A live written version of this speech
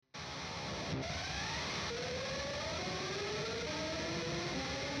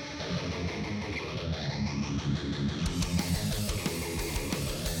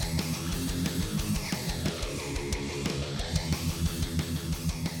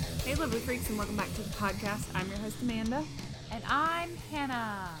Hey, lovely freaks, and welcome back to the podcast. I'm your host, Amanda. And I'm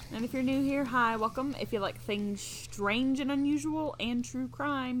Hannah. And if you're new here, hi, welcome. If you like things strange and unusual and true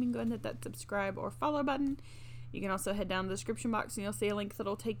crime, you can go ahead and hit that subscribe or follow button. You can also head down to the description box and you'll see a link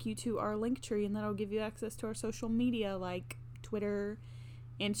that'll take you to our link tree, and that'll give you access to our social media like Twitter,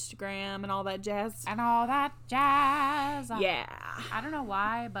 Instagram, and all that jazz. Yeah. I don't know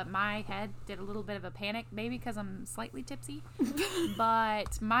why, but my head did a little bit of a panic, maybe because I'm slightly tipsy.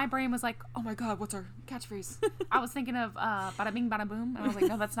 But my brain was like, oh my god, what's our catchphrase? I was thinking of bada bing, bada boom. And I was like,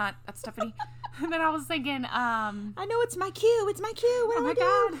 no, that's Stephanie. And then I was thinking, I know it's my cue. What oh my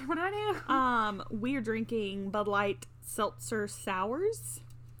god, what did I do? We're drinking Bud Light Seltzer Sours.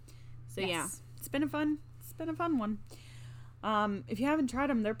 So Yes. yeah, it's been a fun one. If you haven't tried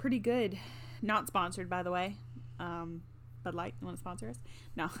them, they're pretty good. Not sponsored, by the way. Bud Light, you want to sponsor us?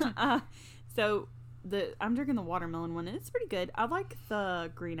 No. So I'm drinking the watermelon one, and it's pretty good. I like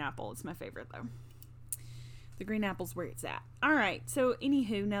the green apple. It's my favorite, though. The green apple's where it's at. All right. So,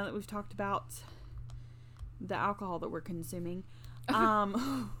 anywho, now that we've talked about the alcohol that we're consuming,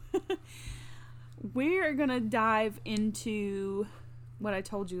 we're gonna dive into what I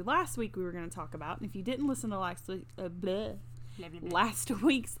told you last week we were gonna talk about. And if you didn't listen to last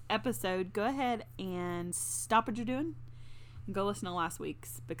week's episode, go ahead and stop what you're doing and go listen to last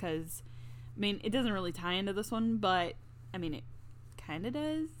week's, because I mean, it doesn't really tie into this one, but I mean, it kind of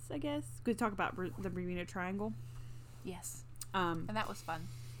does, I guess. We talk about the Bermuda Triangle. Yes. And that was fun.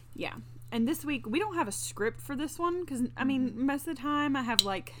 Yeah. And this week we don't have a script for this one, because I mean, most of the time I have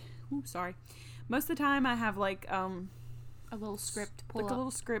like a little script to a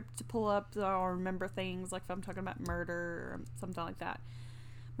little script to pull up, or remember things, like if I'm talking about murder or something like that.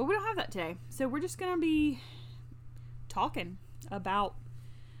 But we don't have that today. So we're just going to be talking about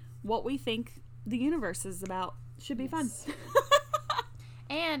what we think the universe is about. Should be fun.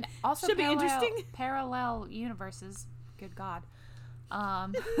 And also should be interesting. Parallel universes. Good God.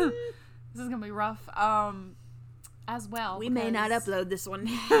 This is going to be rough. As well. We may not upload this one.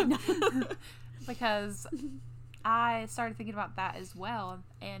 Because I started thinking about that as well,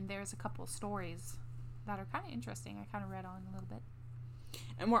 and there's a couple of stories that are kind of interesting. I kind of read on a little bit.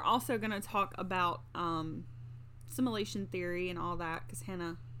 And we're also going to talk about simulation theory and all that, because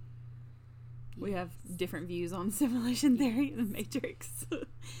Hannah, we have different views on simulation theory and the Matrix.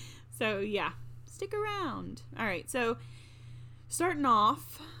 So, yeah, stick around. All right, so starting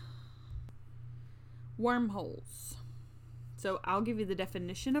off, wormholes. So I'll give you the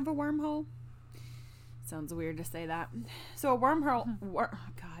definition of a wormhole. Sounds weird to say that. So a wormhole,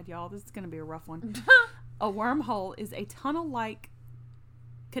 God, y'all, this is going to be a rough one. A wormhole is a tunnel-like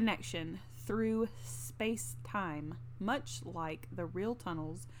connection through space-time, much like the real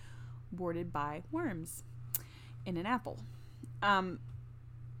tunnels boarded by worms in an apple.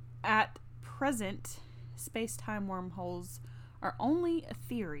 At present, space-time wormholes are only a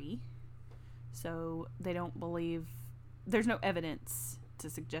theory, so they don't believe, there's no evidence to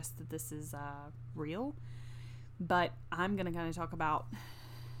suggest that this is real, but I'm going to kind of talk about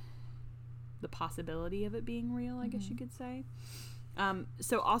the possibility of it being real, I guess you could say.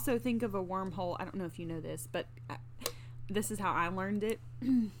 So also think of a wormhole, I don't know if you know this, but this is how I learned it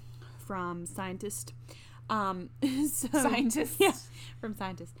from scientists. Scientists? Yeah, from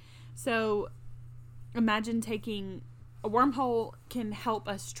scientists. So imagine taking a wormhole can help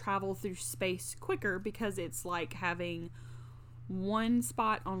us travel through space quicker, because it's like having one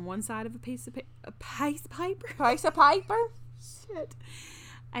spot on one side of a piece of paper. Shit.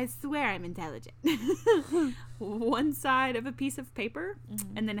 I swear I'm intelligent. One side of a piece of paper,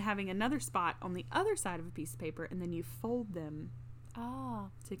 and then having another spot on the other side of a piece of paper, and then you fold them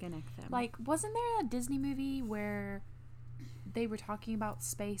to connect them. Like, wasn't there a Disney movie where they were talking about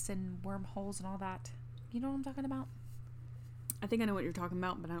space and wormholes and all that? You know what I'm talking about? I think I know what you're talking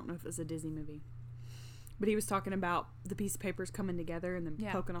about, but I don't know if it's a Disney movie. But he was talking about the piece of papers coming together and then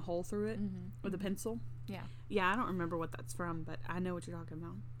poking a hole through it with a pencil. Yeah. Yeah, I don't remember what that's from, but I know what you're talking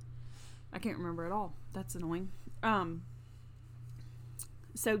about. I can't remember at all. That's annoying.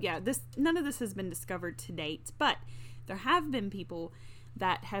 So yeah, none of this has been discovered to date, but there have been people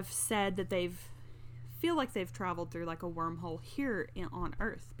that have said that feel like they've traveled through like a wormhole here on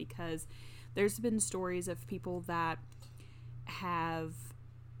Earth, because there's been stories of people that have,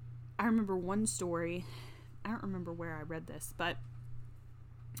 I remember one story, I don't remember where I read this, but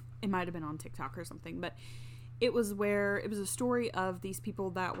it might have been on TikTok or something, but it was a story of these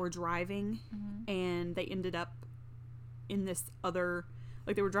people that were driving and they ended up in this other,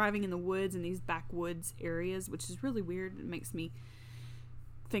 like they were driving in the woods, in these backwoods areas, which is really weird. It makes me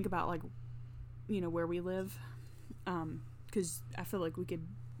think about like, you know, where we live, because I feel like we could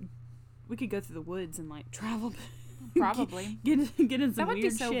we could go through the woods and like travel. Probably. get in some weird shit. That would be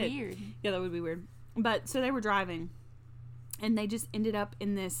so weird. Yeah, that would be weird. But so they were driving, and they just ended up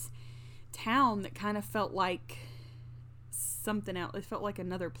in this town that kind of felt like something else. It felt like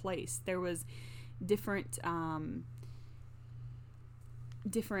another place. There was different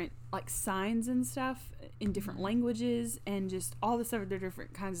like signs and stuff in different languages, and just all this other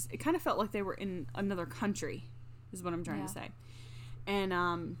different kinds. It kind of felt like they were in another country, is what I'm trying to say.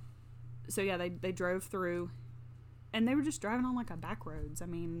 And so yeah, they drove through, and they were just driving on like a back roads. I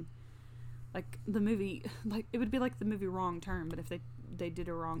mean, like the movie, like it would be like the movie Wrong Turn, but if they did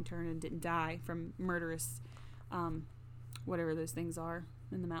a wrong turn and didn't die from murderous whatever those things are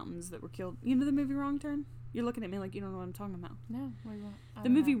in the mountains that were killed. You know the movie Wrong Turn? You're looking at me like you don't know what I'm talking about. No, what do you want? The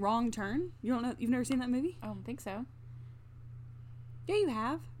movie Wrong Turn? You don't know? You've never seen that movie? I don't think so. Yeah, you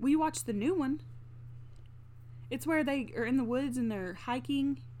have. Well, you watched the new one. It's where they are in the woods and they're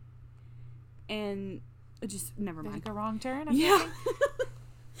hiking, and just never They mind. took a wrong turn. Yeah.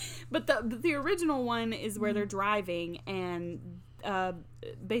 But the original one is where they're driving, and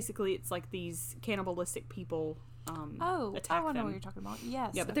basically it's like these cannibalistic people attack I know them. what you're talking about.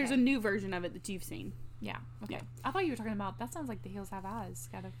 Yes. Yeah, but there's a new version of it that you've seen. Yeah. Okay. Yeah. I thought you were talking about. That sounds like The Hills Have Eyes.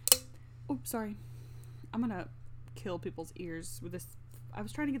 Kind of. Oops, sorry. I'm gonna kill people's ears with this. I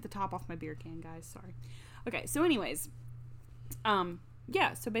was trying to get the top off my beer can, guys. Sorry. Okay, so anyways,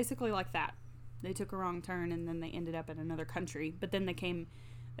 yeah, so basically like that. They took a wrong turn, and then they ended up in another country. But then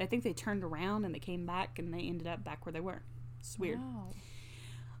I think they turned around and they came back, and they ended up back where they were. It's weird.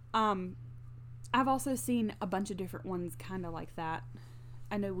 Wow. I've also seen a bunch of different ones kind of like that.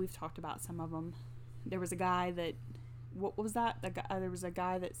 I know we've talked about some of them. There was a guy that, what was that? There was a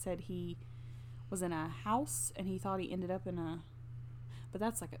guy that said he was in a house and he thought he ended up in a, but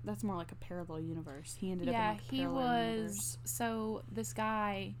that's more like a parallel universe. He ended up in a parallel universe. So this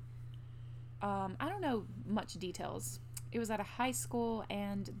guy, I don't know much details. It was at a high school,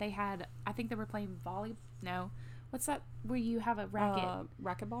 and I think they were playing no. What's that where you have a racket?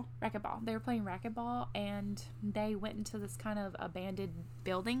 Racquetball? Racquetball. They were playing racquetball, and they went into this kind of abandoned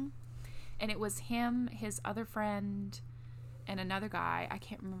building, and it was him, his other friend, and another guy. I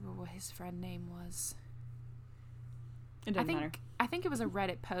can't remember what his friend name was. It doesn't matter. I think it was a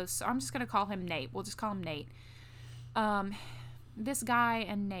Reddit post, so I'm just going to call him Nate. We'll just call him Nate. This guy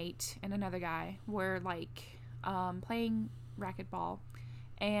and Nate and another guy were, like, playing racquetball,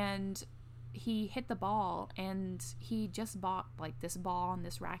 and he hit the ball, and he just bought like this ball and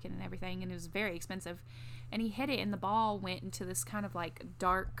this racket and everything, and it was very expensive, and he hit it, and the ball went into this kind of like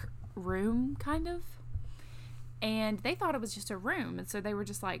dark room kind of, and they thought it was just a room, and so they were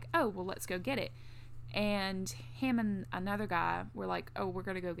just like, oh well, let's go get it. And him and another guy were like, oh, we're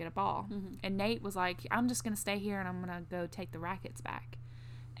gonna go get a ball. And Nate was like, I'm just gonna stay here and I'm gonna go take the rackets back.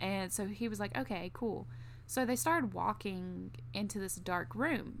 And so he was like, okay, cool. So they started walking into this dark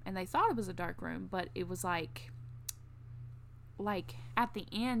room, and they thought it was a dark room, but it was like at the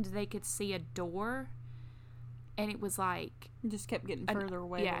end they could see a door, and it was like It just kept getting further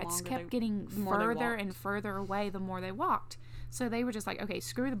away. Yeah, it just kept getting further and further away the more they walked. So they were just like, okay,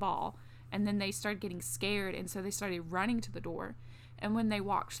 screw the ball. And then they started getting scared, and so they started running to the door. And when they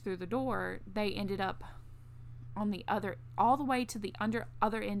walked through the door, they ended up on all the way to the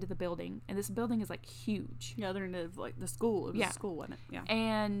other end of the building, and this building is like huge. Yeah, other end of like the school. It was a school, wasn't it? Yeah.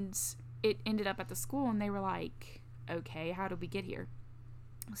 And it ended up at the school, and they were like, okay, how did we get here?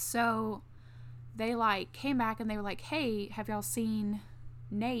 So they like came back, and they were like, hey, have y'all seen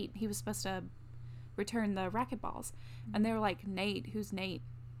Nate? He was supposed to return the racquetballs. And they were like, Nate? Who's Nate?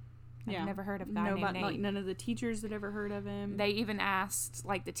 I've never heard of a guy named Nate. Like none of the teachers had ever heard of him. They even asked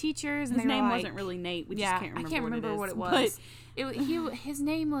like the teachers, and his name like, wasn't really Nate. We just can't remember. I can't remember what it was. But his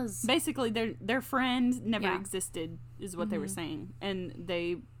name was basically their friend never existed, is what they were saying, and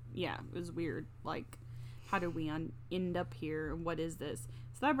it was weird. Like, how did we end up here? What is this?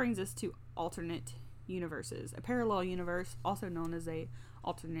 So that brings us to alternate universes. A parallel universe, also known as a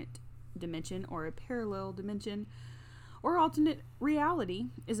alternate dimension or a parallel dimension, or alternate reality,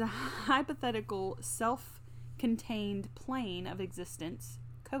 is a hypothetical self-contained plane of existence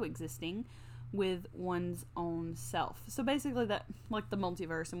coexisting with one's own self. So basically that, like the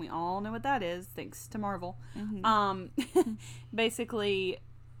multiverse, and we all know what that is, thanks to Marvel. Basically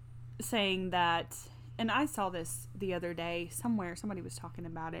saying that, and I saw this the other day somewhere, somebody was talking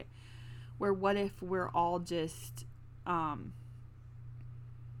about it, where what if we're all just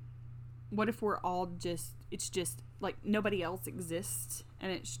it's just like nobody else exists,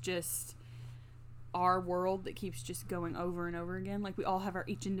 and it's just our world that keeps just going over and over again. Like we all have our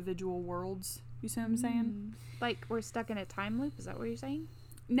each individual worlds. You see what I'm saying? Like we're stuck in a time loop. Is that what you're saying?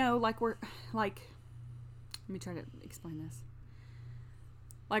 No, like we're like. Let me try to explain this.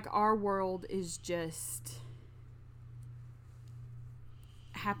 Like our world is just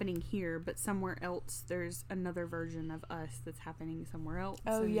happening here, but somewhere else there's another version of us that's happening somewhere else.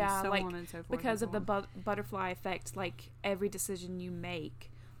 Oh, and yeah, so like, on and so forth. Because and of so the on. butterfly effect, like every decision you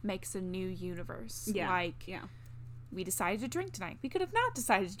make makes a new universe. Yeah. Like, yeah. we decided to drink tonight. We could have not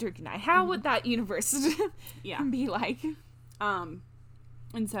decided to drink tonight. How would that universe Yeah. be like?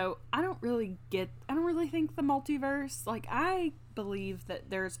 And so I don't really think the multiverse, like I believe that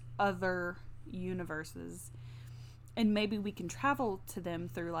there's other universes and maybe we can travel to them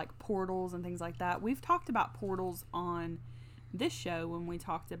through like portals and things like that. We've talked about portals on this show when we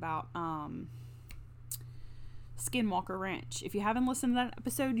talked about Skinwalker Ranch. If you haven't listened to that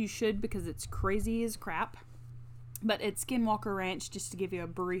episode, you should, because it's crazy as crap. But it's Skinwalker Ranch, just to give you a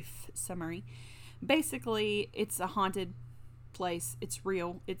brief summary. Basically, it's a haunted place. It's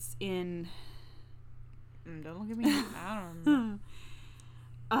real. It's in... Don't look at me. I don't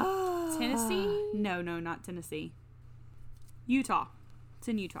know. Tennessee? No, not Tennessee. Utah. It's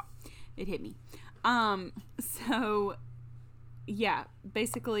in Utah. It hit me. So... yeah,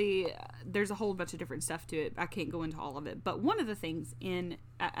 basically, there's a whole bunch of different stuff to it. I can't go into all of it. But one of the things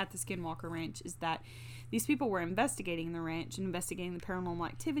at the Skinwalker Ranch is that these people were investigating the ranch and investigating the paranormal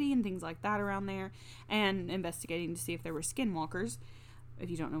activity and things like that around there, and investigating to see if there were skinwalkers. If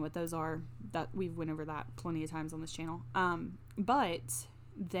you don't know what those are, that we've went over that plenty of times on this channel. But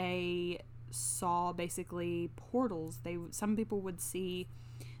they saw basically portals. Some people would see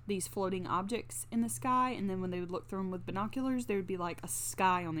these floating objects in the sky, and then when they would look through them with binoculars, there would be like a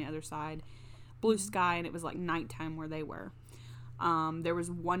sky on the other side, blue sky, and it was like nighttime where they were. There was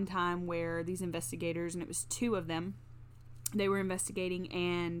one time where these investigators, and it was two of them, they were investigating,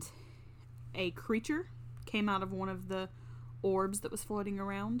 and a creature came out of one of the orbs that was floating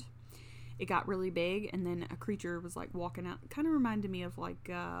around. It got really big, and then a creature was like walking out. Kind of reminded me of like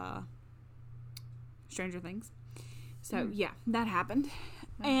Stranger Things. So yeah, that happened.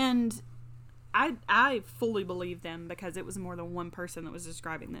 And I fully believe them, because it was more than one person that was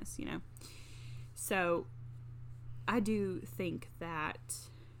describing this, you know. So I do think that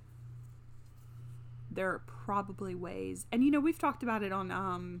there are probably ways, and you know, we've talked about it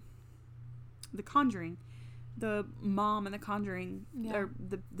on The Conjuring. The mom in The Conjuring, or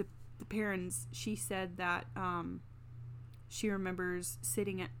the parents, she said that she remembers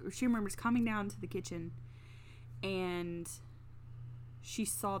coming down to the kitchen, and she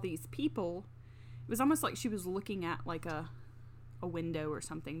saw these people. It was almost like she was looking at like a window or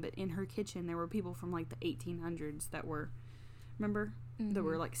something, but in her kitchen there were people from like the 1800s that were, remember, that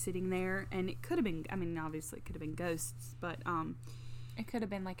were like sitting there, and it could have been, I mean, obviously it could have been ghosts, but it could have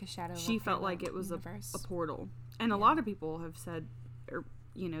been like a shadow. She felt like it was a portal. And a lot of people have said, or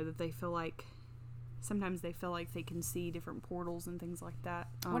you know, that they feel like sometimes they feel like they can see different portals and things like that.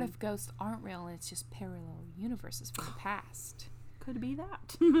 What if ghosts aren't real and it's just parallel universes from the past? Could be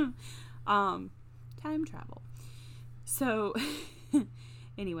that. Time travel. So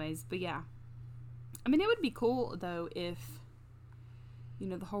anyways, but yeah, I mean, it would be cool though if, you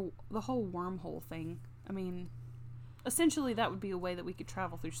know, the whole wormhole thing. I mean, essentially that would be a way that we could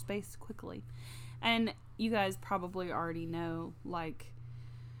travel through space quickly. And you guys probably already know, like,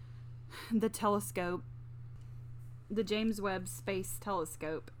 the telescope, the James Webb Space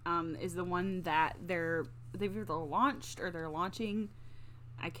Telescope, is the one that they've either launched or they're launching.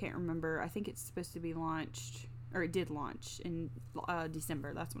 I can't remember. I think it's supposed to be launched, or it did launch in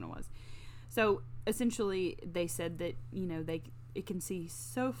December. That's when it was. So essentially, they said that, you know, it can see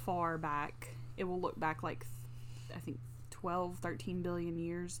so far back. It will look back like, I think, 13 billion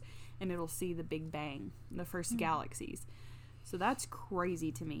years, and it'll see the Big Bang, the first galaxies. So that's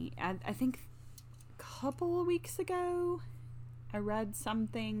crazy to me. I think a couple of weeks ago, I read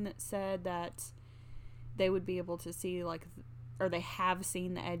something that said that they would be able to see, like, or they have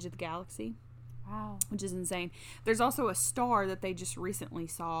seen the edge of the galaxy. Wow. Which is insane. There's also a star that they just recently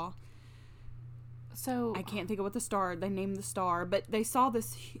saw. So I can't think of what the star, they named the star, but they saw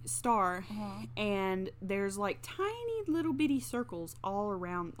this star, and there's like tiny little bitty circles all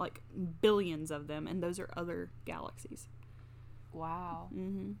around, like billions of them, and those are other galaxies. Wow.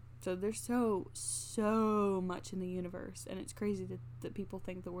 So there's so much in the universe, and it's crazy that people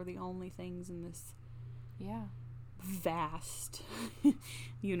think that we're the only things in this vast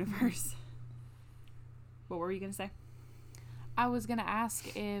universe. What were you gonna say? I was gonna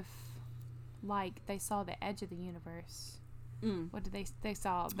ask if, like, they saw the edge of the universe. What did they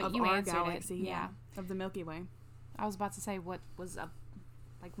saw? But of you our answered galaxy, it. yeah, of the Milky Way. I was about to say what was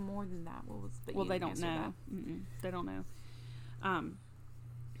like more than that. What was? But well, you they don't answered know. They don't know.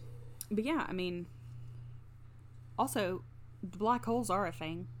 But yeah, I mean, also, black holes are a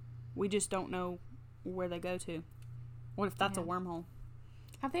thing. We just don't know where they go to. What if that's a wormhole?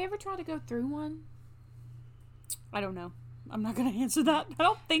 Have they ever tried to go through one? I don't know. I'm not going to answer that. I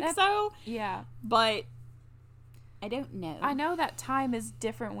don't think so. Yeah. But I don't know. I know that time is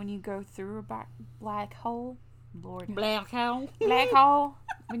different when you go through a black hole. Lord. Black hole. Black hole.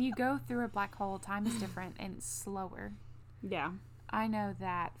 When you go through a black hole, time is different and it's slower. Yeah. I know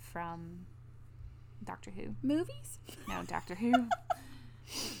that from Doctor Who. Movies? No, Doctor Who.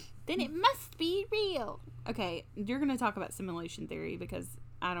 Then it must be real. Okay, you're going to talk about simulation theory because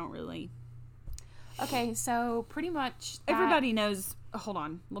I don't really... Okay, so pretty much everybody knows... Hold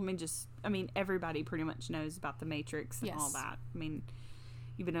on. Everybody pretty much knows about the Matrix and all that. I mean,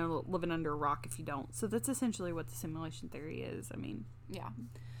 you've been living under a rock if you don't. So that's essentially what the simulation theory is. I mean... Yeah.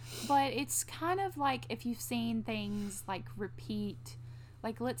 But it's kind of like if you've seen things like repeat.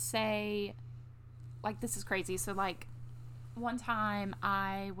 Like, let's say... Like, this is crazy. So, like, one time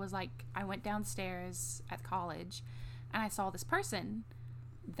I went downstairs at college and I saw this person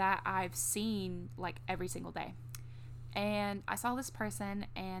that I've seen, like, every single day. And I saw this person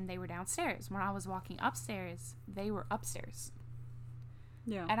and they were downstairs. When I was walking upstairs, they were upstairs.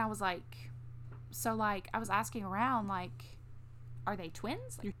 Yeah. And I was like, so, like, I was asking around, like, are they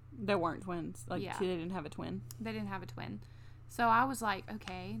twins? Like, they weren't twins. Like, they didn't have a twin. They didn't have a twin. So I was like,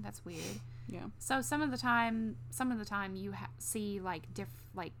 okay, that's weird. Yeah. So some of the time you see like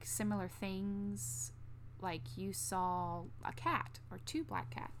similar things, like you saw a cat or two black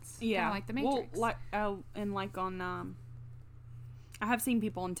cats. Yeah. Like the Matrix. Well, like on I have seen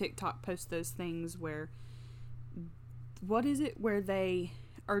people on TikTok post those things where, what is it, where they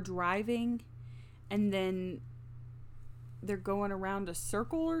are driving, and then they're going around a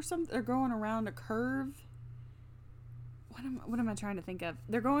circle or something. They're going around a curve. What am I trying to think of?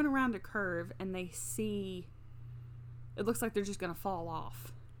 They're going around a curve and they see, it looks like they're just going to fall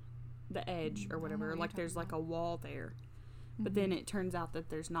off the edge or whatever. Like there's like a wall there. But then it turns out that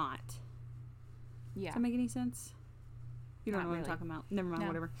there's not. Yeah. Does that make any sense? You don't know what I'm talking about. Never mind,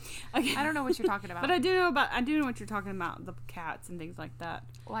 whatever. Okay. I don't know what you're talking about. But I do know what you're talking about, the cats and things like that.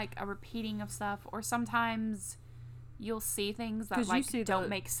 Like a repeating of stuff, or sometimes you'll see things that like don't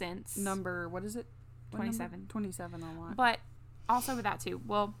make sense. Number, what is it? 27. 27 a lot. But also with that too.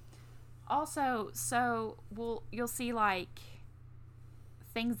 Well, also, you'll see like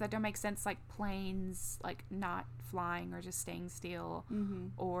things that don't make sense, like planes like not flying or just staying still,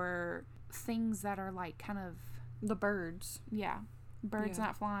 or things that are like kind of the birds. Yeah. Birds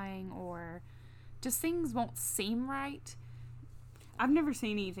not flying, or just things won't seem right. I've never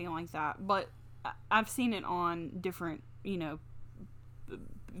seen anything like that, but I've seen it on different,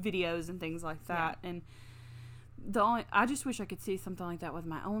 videos and things like that. Yeah. And I just wish I could see something like that with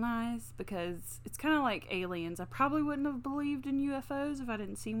my own eyes, because it's kind of like aliens. I probably wouldn't have believed in UFOs if I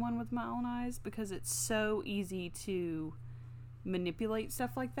didn't see one with my own eyes, because it's so easy to manipulate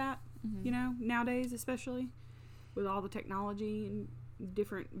stuff like that, nowadays, especially with all the technology and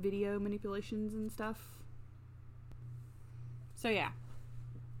different video manipulations and stuff. So yeah,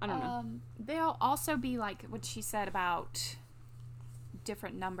 I don't know. There'll also be like what she said about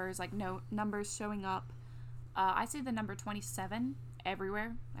different numbers, like numbers showing up. I see the number 27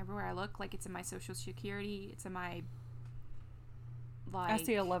 everywhere I look. Like, it's in my social security, it's in my, like, I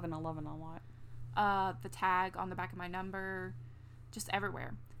see 1111 a lot. The tag on the back of my number, just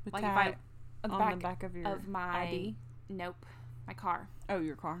everywhere. The like tag if on the back of your my ID? Nope, my car. Oh,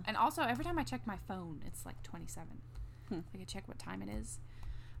 your car. And also every time I check my phone, it's like 27. Like, I check what time it is.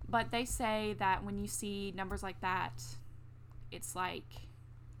 But they say that when you see numbers like that, it's like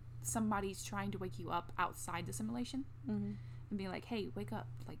somebody's trying to wake you up outside the simulation, and be like, hey, wake up,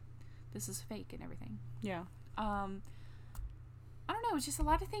 like, this is fake and everything. Yeah. I don't know, it's just a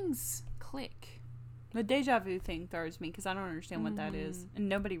lot of things click. The deja vu thing throws me, because I don't understand what that is, and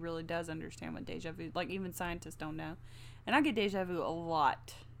nobody really does understand what deja vu, like, even scientists don't know. And I get deja vu a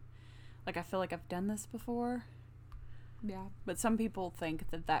lot. Like, I feel like I've done this before. Yeah. But some people think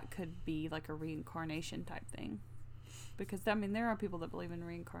that could be like a reincarnation type thing. Because, I mean, there are people that believe in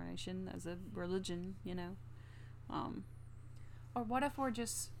reincarnation as a religion, Or what if we're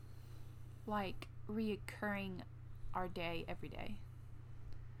just, like, reoccurring our day every day?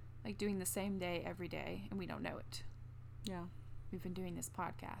 Like, doing the same day every day, and we don't know it. Yeah. We've been doing this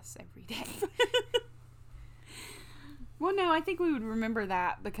podcast every day. Well, no, I think we would remember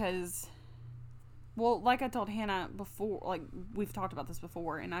that because... Well, like I told Hannah before, like, we've talked about this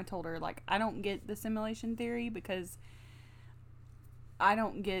before, and I told her, like, I don't get the simulation theory because I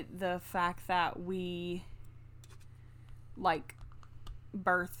don't get the fact that we, like,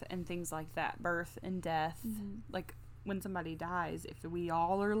 birth and things like that, birth and death, like when somebody dies, if we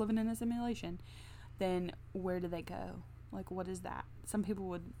all are living in a simulation, then where do they go? Like, what is that? Some people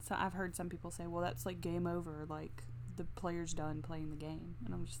would, so I've heard some people say, well, that's like game over, like the player's done playing the game.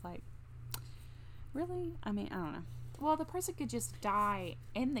 And I'm just like, really? I mean, I don't know. Well, the person could just die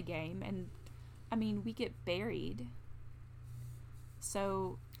in the game, and I mean, we get buried,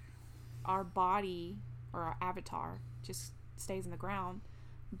 so our body or our avatar just stays in the ground,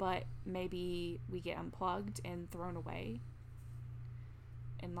 but maybe we get unplugged and thrown away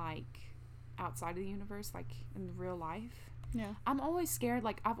and like outside of the universe, like in real life. Yeah. I'm always scared,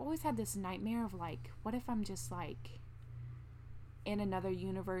 like I've always had this nightmare of like, what if I'm just like in another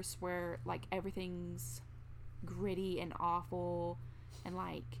universe where like everything's gritty and awful and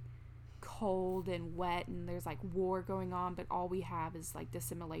like cold and wet, and there's like war going on, but all we have is like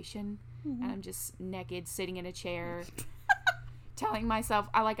dissimulation, and I'm just naked sitting in a chair telling myself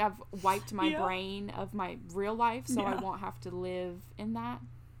I've wiped my brain of my real life so I won't have to live in that.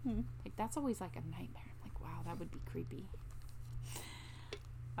 Like that's always like a nightmare. I'm like, wow, that would be creepy.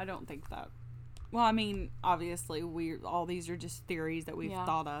 I don't think that. Well, I mean, obviously, all these are just theories that we've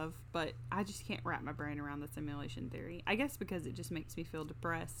thought of, but I just can't wrap my brain around the simulation theory. I guess because it just makes me feel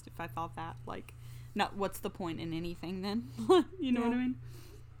depressed if I thought that. Like, not what's the point in anything then? You know what I mean?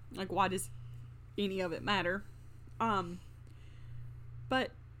 Like, why does any of it matter?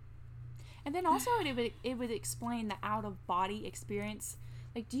 But and then also it would explain the out of body experience.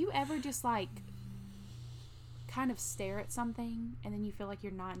 Like, do you ever just like kind of stare at something and then you feel like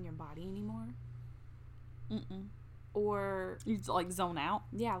you're not in your body anymore? Or you like zone out?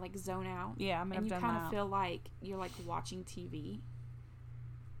 Yeah, like zone out. Yeah, I mean, and I've done that. You kind of feel like you're like watching TV.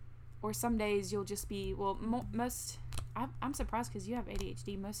 Or some days you'll just be, well, I'm surprised because you have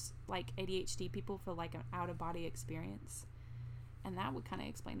ADHD. Most like ADHD people feel like an out of body experience, and that would kind of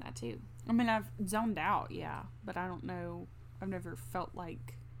explain that too. I mean, I've zoned out, yeah, but I don't know. I've never felt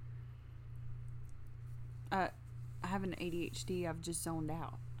like I have an ADHD. I've just zoned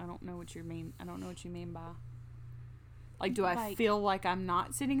out. I don't know what you mean. I don't know what you mean by, like, do I feel like I'm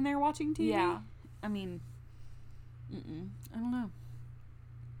not sitting there watching TV? Yeah. I mean, I don't know.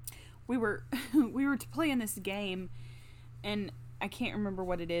 We were playing this game, and I can't remember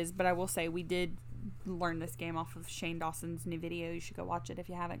what it is, but I will say we did learn this game off of Shane Dawson's new video. You should go watch it if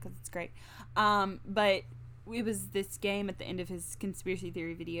you haven't, because it's great. But it was this game at the end of his conspiracy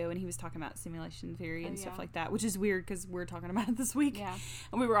theory video, and he was talking about simulation theory and stuff like that, which is weird because we're talking about it this week. Yeah.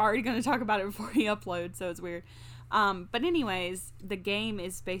 And we were already going to talk about it before he uploads, so it's weird. But anyways, the game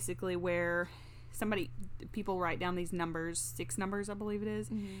is basically where people write down these numbers, 6 numbers, I believe it is,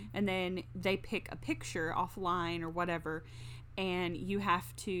 and then they pick a picture offline or whatever, and you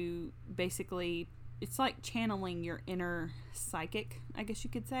have to basically, it's like channeling your inner psychic, I guess you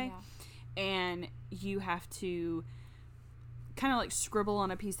could say. Yeah. And you have to kind of like scribble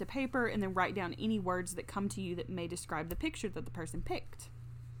on a piece of paper and then write down any words that come to you that may describe the picture that the person picked.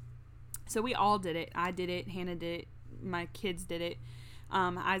 So we all did it. I did it. Hannah did it. My kids did it.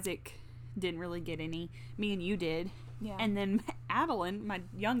 Isaac didn't really get any. Me and you did. Yeah. And then Adeline, my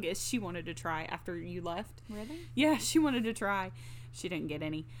youngest, she wanted to try after you left. Really? Yeah, she wanted to try. She didn't get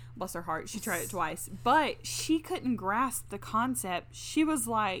any. Bless her heart. She tried it twice. But she couldn't grasp the concept. She was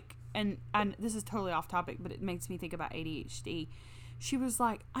like, and this is totally off topic, but it makes me think about ADHD. She was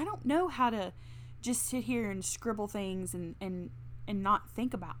like, I don't know how to just sit here and scribble things and not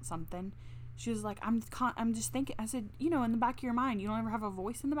think about something. She was like, I'm just thinking. I said, in the back of your mind, you don't ever have a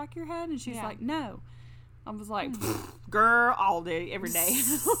voice in the back of your head? And she's like, no. I was like, girl, all day, every day.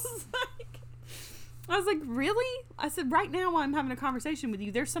 I was like, really? I said, right now while I'm having a conversation with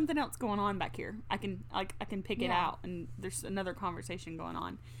you, there's something else going on back here. I can pick it out, and there's another conversation going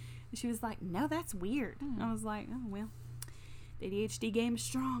on. And she was like, no, that's weird. I was like, oh, well, the ADHD game is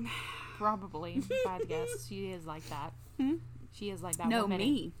strong. Probably. If I had to guess, she is like that. She is like that. No,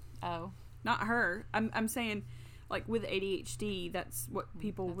 me. Oh. Not her. I'm saying, like, with ADHD, that's what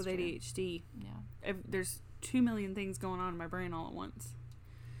people with ADHD. Yeah. There's 2 million things going on in my brain all at once.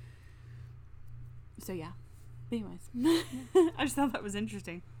 So, yeah. But anyways. I just thought that was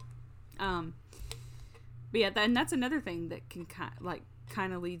interesting. But yeah, and that's another thing that can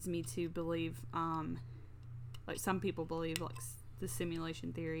kind of leads me to believe, like some people believe, like the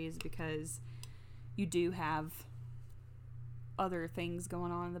simulation theory is because you do have other things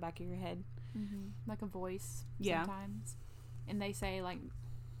going on in the back of your head. Like a voice sometimes. And they say, like,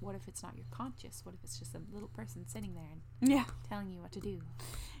 what if it's not your conscious? What if it's just a little person sitting there and telling you what to do?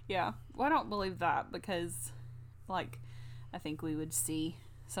 Yeah. Well, I don't believe that because, like, I think we would see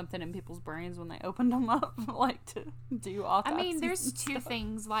something in people's brains when they opened them up, like to do autopsies. I mean, there's two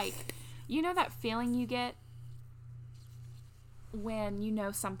things. Like, you know that feeling you get when you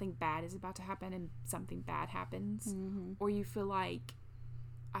know something bad is about to happen and something bad happens, or you feel like,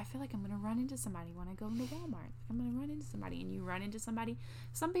 I feel like I'm going to run into somebody when I go into Walmart. I'm going to run into somebody, and you run into somebody.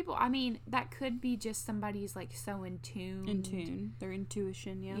 Some people, I mean, that could be just somebody's like so in tune. Their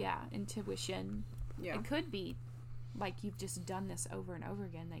intuition, yeah. Yeah, intuition. Yeah. It could be like you've just done this over and over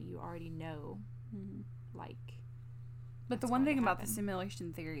again that you already know. Like, but the one thing about the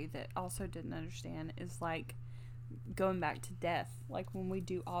simulation theory that also didn't understand is like going back to death. Like when we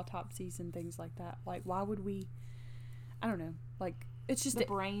do autopsies and things like that, like why would we? I don't know. Like it's just the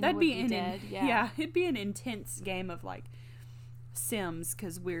brain that'd would be dead. Yeah, it'd be an intense game of like Sims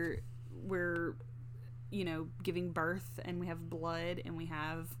because we're you know, giving birth and we have blood and we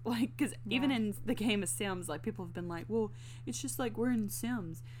have like, because even in the game of Sims, like people have been like, well, it's just like we're in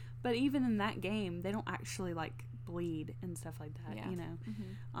Sims, but even in that game they don't actually like bleed and stuff like that, you know.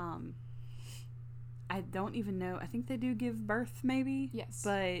 I don't even know, I think they do give birth maybe, yes,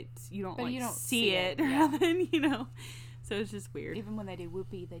 but you don't see it yeah. rather than, you know, so it's just weird. Even when they do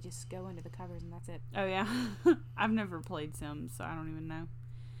whoopee, they just go into the covers and that's it. Oh yeah. I've never played Sims, so I don't even know.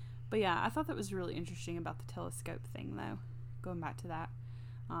 But yeah, I thought that was really interesting about the telescope thing, though. Going back to that,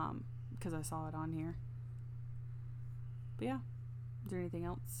 because I saw it on here. But yeah, is there anything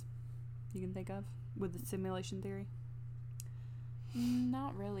else you can think of with the simulation theory?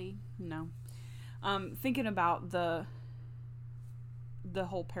 Not really. No. Thinking about the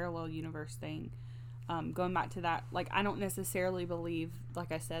whole parallel universe thing, going back to that, like I don't necessarily believe,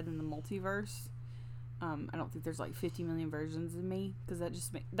 like I said, in the multiverse. I don't think there's like 50 million versions of me, because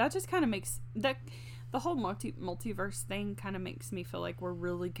that just kind of makes that the whole multiverse thing kind of makes me feel like we're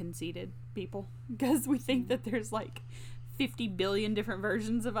really conceited people, because we think that there's like 50 billion different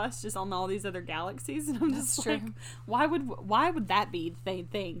versions of us just on all these other galaxies, and I'm just like, why would that be the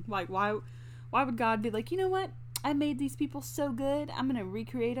thing? Like why would God be like, you know what? I made these people so good, I'm gonna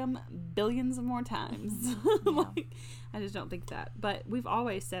recreate them billions of more times. Like, I just don't think that. But we've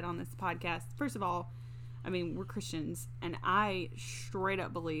always said on this podcast, first of all, I mean, we're Christians, and I straight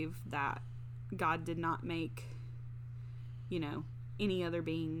up believe that God did not make, you know, any other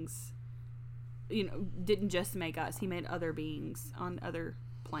beings, you know, didn't just make us. He made other beings on other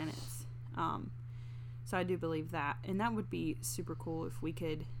planets. So I do believe that. And that would be super cool if we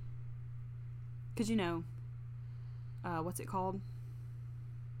could, because, you know, what's it called?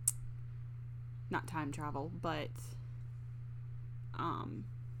 Not time travel, but,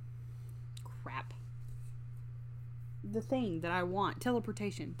 crap. The thing that I want,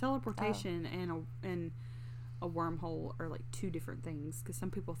 teleportation and a wormhole are like two different things, because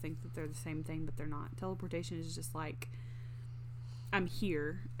some people think that they're the same thing, but they're not. Teleportation is just like I'm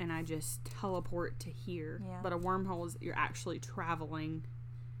here and I just teleport to here, but a wormhole is you're actually traveling.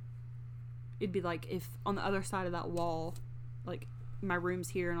 It'd be like if on the other side of that wall, like my room's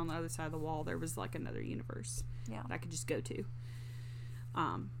here and on the other side of the wall there was like another universe that I could just go to.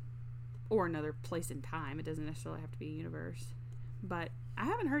 Or another place in time. It doesn't necessarily have to be a universe. But I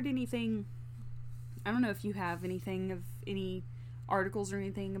haven't heard anything. I don't know if you have anything of any articles or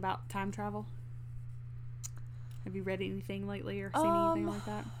anything about time travel. Have you read anything lately or seen anything like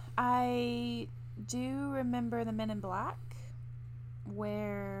that? I do remember the Men in Black,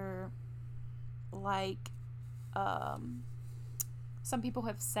 where, like, some people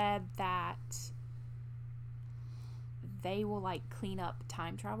have said that they will like clean up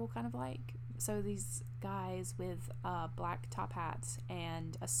time travel, kind of like. So these guys with black top hats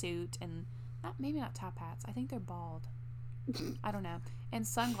and a suit, and maybe not top hats, I think they're bald. I don't know. And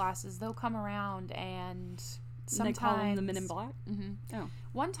sunglasses, they'll come around, and sometimes they call them the Men in Black. Oh.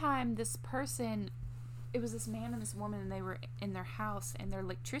 One time this person, it was this man and this woman, and they were in their house and their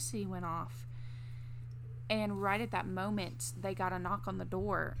electricity went off. And right at that moment, they got a knock on the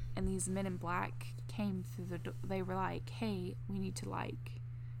door, and these Men in Black came through the door. They were like, hey, we need to like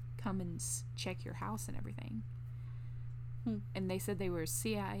come and check your house and everything. And they said they were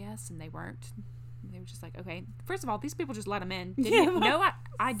CIS, and they weren't. They were just like, okay. First of all, these people just let them in. No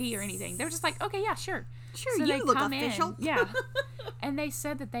ID or anything. They were just like, okay, yeah, sure. Sure, so you they look come official. In. Yeah. And they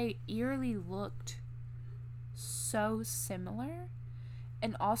said that they eerily looked so similar.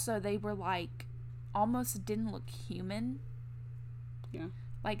 And also they were like, almost didn't look human. Yeah.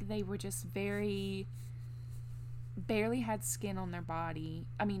 Like they were just barely had skin on their body.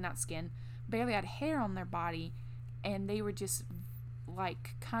 I mean, not skin. Barely had hair on their body. And they were just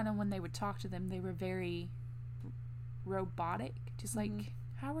like, kind of when they would talk to them, they were very robotic. Just like,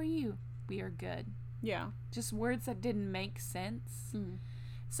 how are you? We are good. Yeah. Just words that didn't make sense.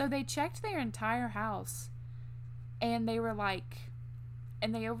 So they checked their entire house, and they were like,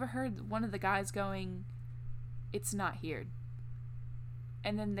 and they overheard one of the guys going, "It's not here."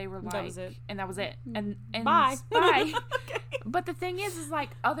 And then they were like, That was it. And that was it. And Bye. Bye. Okay. But the thing is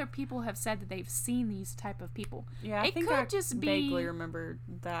like other people have said that they've seen these type of people. Yeah, It could just be- vaguely remember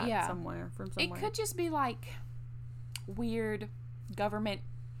that Yeah. somewhere. It could just be like weird government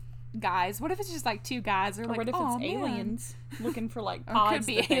guys. What if it's just like two guys? Or like, what if "Oh, it's man." aliens looking for like Or pods could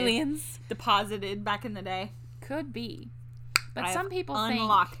be that they've aliens. deposited back in the day? Could be. But I some have people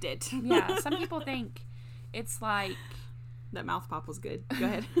unlocked it. think yeah, some people think it's like That mouth pop was good. Go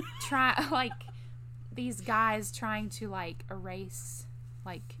ahead. like these guys trying to like erase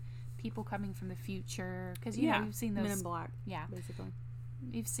like people coming from the future, because you know you've seen those Men in Black. yeah Basically.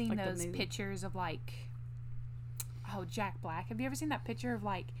 you've seen Like the those movie. pictures of like Jack Black. Have you ever seen that picture of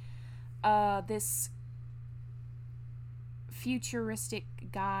like this futuristic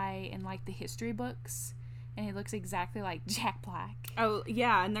guy in like the history books, and he looks exactly like Jack Black? Oh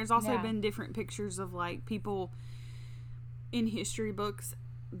yeah, and there's also Yeah. been different pictures of like people in history books.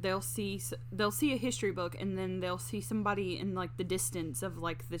 They'll see a history book, and then they'll see somebody in like the distance of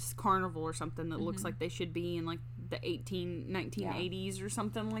like this carnival or something that looks like they should be in like the 1980s or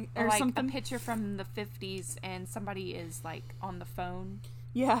something like Or like something. a picture from the 50s, and somebody is like on the phone.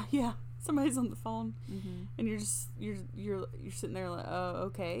 Yeah. Somebody's on the phone, and you're sitting there like, oh,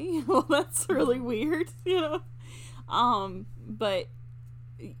 okay. Well, that's really weird, you know. But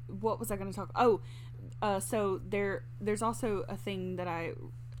what was I going to talk? So there's also a thing that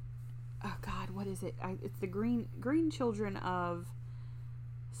oh God, what is it? It's the green children of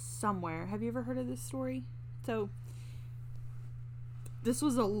somewhere. Have you ever heard of this story? So this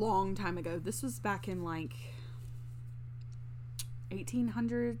was a long time ago. This was back in like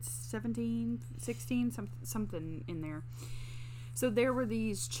 1800s, 17, 16, something in there. So there were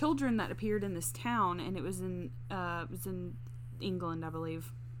these children that appeared in this town, and it was in England, I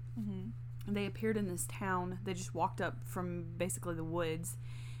believe. And they appeared in this town. They just walked up from basically the woods,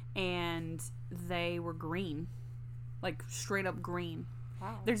 and they were green, like straight up green.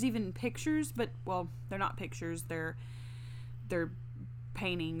 Wow. There's even pictures, but well, they're not pictures. They're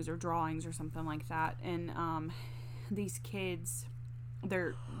paintings or drawings or something like that. And these kids,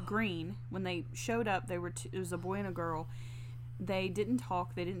 they're green. When they showed up, it was a boy and a girl. They didn't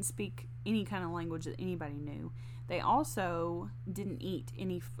talk. They didn't speak any kind of language that anybody knew. They also didn't eat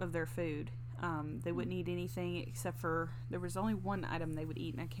any of their food. They wouldn't eat anything except for, there was only one item they would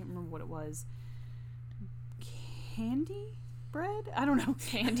eat, and I can't remember what it was. Candy bread? I don't know.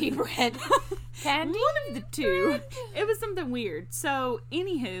 Candy bread. Candy? One of the two. It was something weird. So,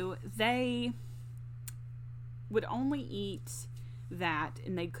 anywho, they would only eat that,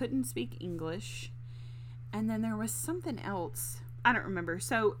 and they couldn't speak English. And then there was something else. I don't remember.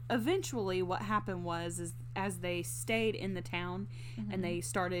 So eventually what happened was as they stayed in the town and they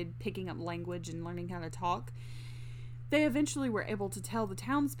started picking up language and learning how to talk, they eventually were able to tell the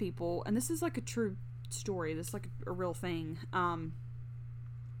townspeople, and this is like a true story, this is like a real thing.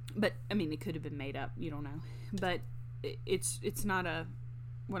 But I mean, it could have been made up, you don't know. But it's not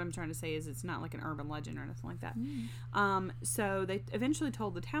what I'm trying to say is it's not like an urban legend or anything like that. So they eventually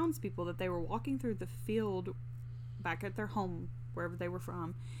told the townspeople that they were walking through the field back at their home, wherever they were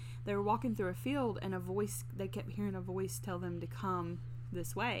from. They were walking through a field, and they kept hearing a voice tell them to come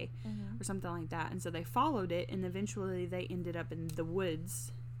this way or something like that. And so they followed it, and eventually they ended up in the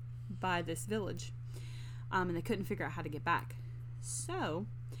woods by this village. And they couldn't figure out how to get back. So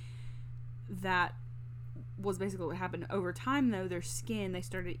that was basically what happened. Over time, though, their skin, they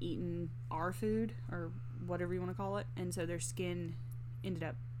started eating our food, or whatever you want to call it, and so their skin ended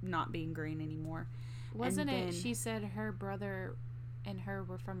up not being green anymore. Wasn't And it? then- She said her brother and her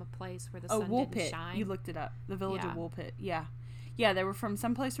were from a place where the sun didn't Woolpit. shine. You looked it up. The village Yeah. of Woolpit. Yeah. Yeah, they were from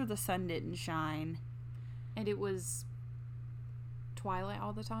some place where the sun didn't shine. And it was twilight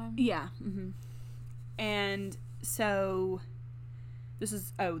all the time. Yeah. And so this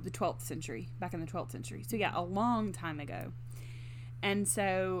is the 12th century, back in the 12th century. So yeah, a long time ago. And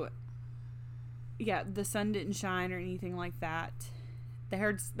so yeah, the sun didn't shine or anything like that. They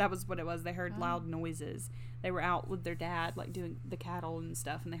heard, that was what it was. They heard loud noises. They were out with their dad, like doing the cattle and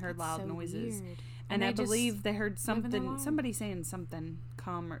stuff, and they heard loud So noises. weird. And I they just believe they heard live in their something, life. somebody saying something,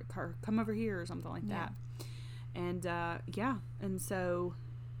 come over here or something like Yeah. that. And yeah, and so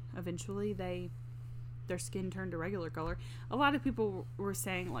eventually their skin turned a regular color. A lot of people were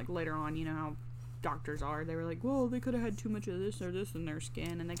saying, like later on, you know how doctors are, they were like, well, they could have had too much of this or this in their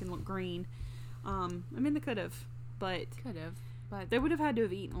skin and they can look green. I mean, they could have, but Could have, but they would have had to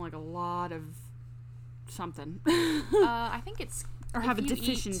have eaten like a lot of something. I think it's or if have a you eat-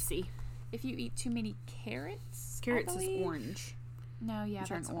 deficiency. If you eat too many carrots, I Carrots is believe. orange. No, yeah, You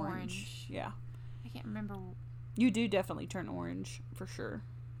turn that's orange. Yeah. I can't remember. You do definitely turn orange for sure.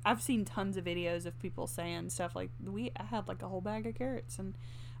 I've seen tons of videos of people saying stuff like, I had like a whole bag of carrots and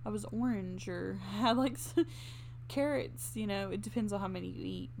I was orange, or had like carrots, you know, it depends on how many you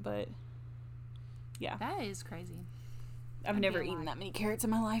eat, but yeah. That is crazy. I've That'd be never a eaten lot. that many carrots in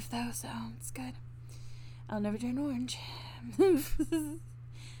my life though, so it's good. I'll never turn orange.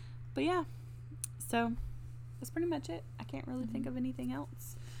 But yeah, so that's pretty much it. I can't really think of anything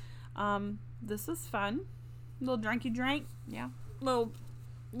else. This was fun. Little drinky drink. Yeah. Talking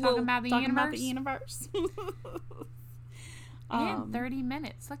about the universe. And 30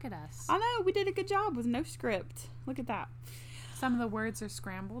 minutes. Look at us. I know, we did a good job with no script. Look at that. Some of the words are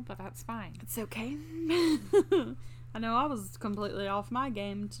scrambled, but that's fine. It's okay. I know I was completely off my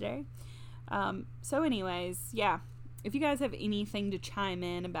game today. So anyways, yeah. If you guys have anything to chime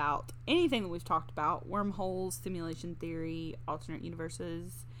in about anything that we've talked about, wormholes, simulation theory, alternate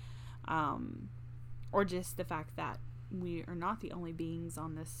universes, or just the fact that we are not the only beings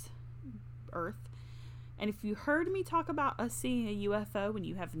on this earth. And if you heard me talk about us seeing a UFO and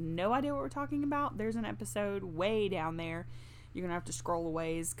you have no idea what we're talking about, there's an episode way down there. You're going to have to scroll a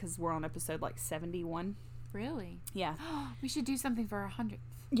ways because we're on episode like 71. Really? Yeah. We should do something for our 100th.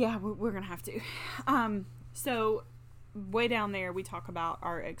 Yeah, we're going to have to. So way down there, we talk about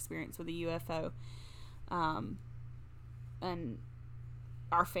our experience with a UFO, and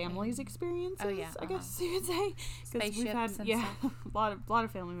our family's experiences. Oh, yeah, I guess you could say, because we've had Spaceships and stuff. a lot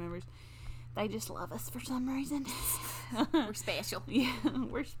of family members. They just love us for some reason. We're special. Yeah,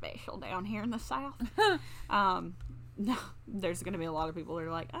 we're special down here in the South. No, there's going to be a lot of people that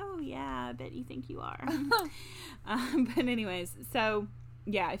are like, oh yeah, I bet you think you are. But anyways, so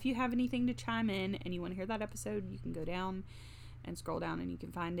yeah, if you have anything to chime in and you want to hear that episode, you can go down and scroll down and you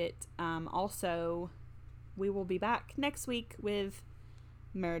can find it. Also, we will be back next week with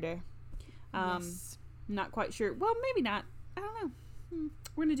murder. Yes. Not quite sure. Well, maybe not. I don't know.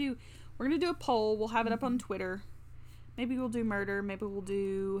 We're gonna do a poll. We'll have it up on Twitter. Maybe we'll do murder. Maybe we'll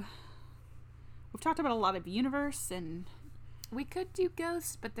do. We've talked about a lot of universe, and We could do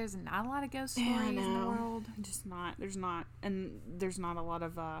ghosts, but there's not a lot of ghost stories in the world. Just not. There's not, and there's not a lot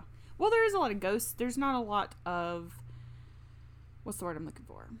of. Well, there is a lot of ghosts. There's not a lot of. What's the word I'm looking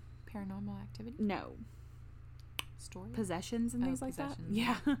for? Paranormal activity? No. Stories? Possessions and things like that. possessions.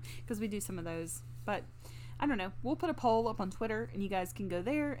 Yeah, because we do some of those. But I don't know. We'll put a poll up on Twitter, and you guys can go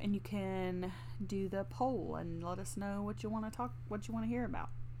there and you can do the poll and let us know what you want to hear about.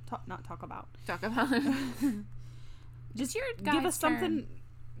 Not talk about. Talk about Just your give us guys' turn.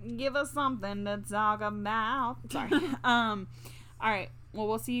 something. Give us something to talk about. Sorry. All right. Well,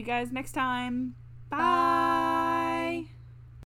 we'll see you guys next time. Bye.